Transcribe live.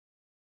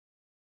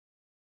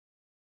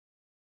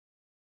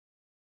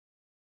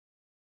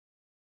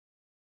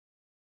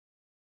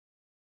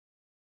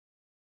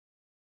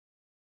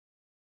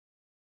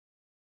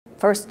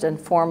First and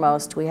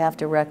foremost, we have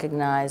to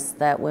recognize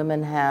that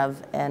women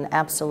have an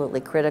absolutely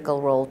critical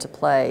role to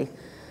play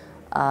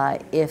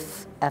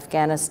if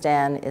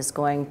Afghanistan is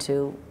going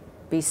to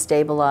be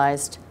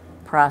stabilized,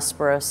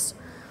 prosperous,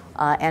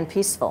 and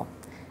peaceful.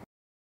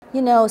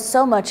 You know,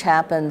 so much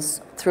happens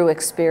through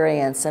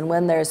experience, and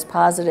when there's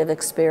positive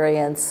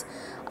experience,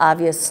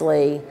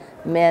 obviously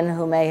men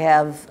who may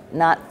have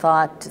not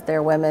thought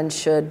their women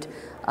should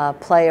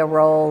play a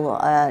role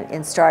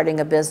in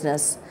starting a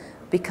business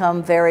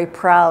become very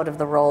proud of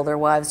the role their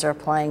wives are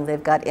playing.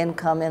 They've got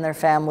income in their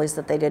families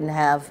that they didn't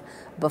have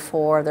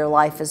before. Their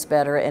life is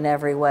better in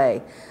every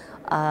way.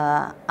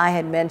 I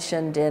had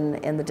mentioned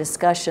in the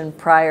discussion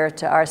prior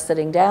to our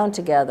sitting down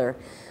together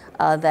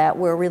that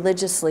where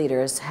religious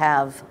leaders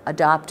have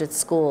adopted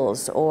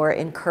schools or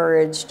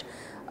encouraged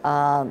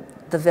the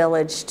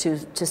village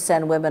to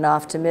send women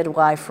off to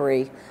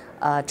midwifery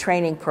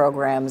training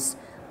programs,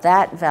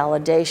 that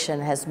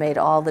validation has made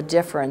all the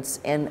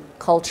difference in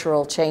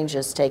cultural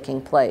changes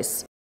taking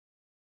place.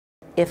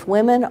 If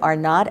women are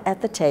not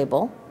at the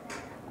table,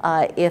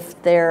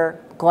 if they're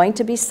going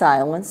to be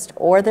silenced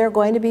or they're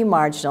going to be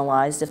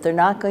marginalized, if they're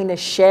not going to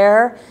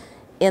share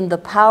in the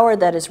power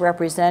that is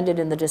represented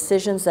in the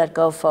decisions that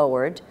go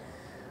forward,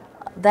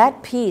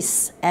 that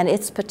peace and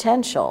its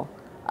potential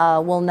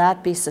will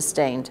not be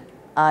sustained.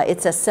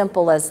 It's as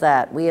simple as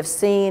that. We have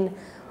seen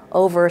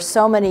over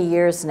so many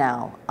years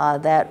now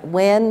that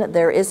when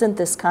there isn't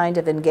this kind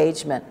of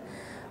engagement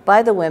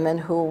by the women,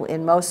 who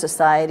in most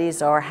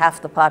societies are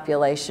half the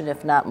population,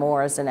 if not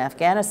more, as in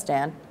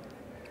Afghanistan,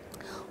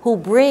 who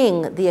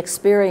bring the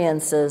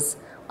experiences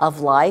of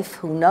life,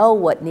 who know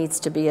what needs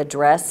to be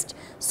addressed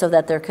so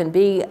that there can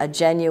be a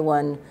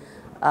genuine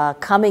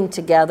coming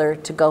together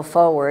to go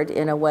forward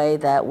in a way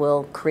that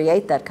will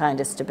create that kind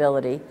of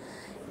stability.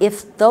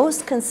 If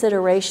those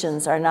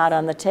considerations are not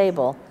on the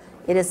table,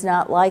 it is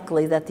not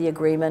likely that the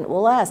agreement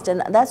will last.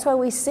 And that's why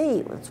we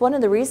see, it's one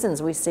of the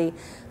reasons we see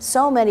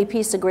so many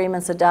peace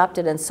agreements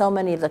adopted and so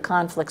many of the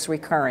conflicts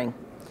recurring.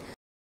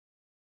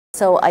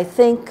 So I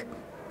think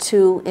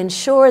to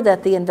ensure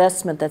that the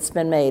investment that's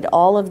been made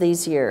all of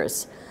these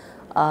years,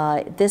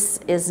 this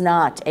is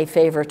not a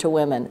favor to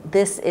women.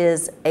 This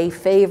is a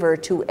favor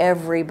to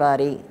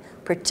everybody,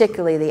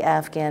 particularly the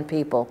Afghan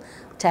people,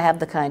 to have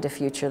the kind of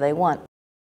future they want.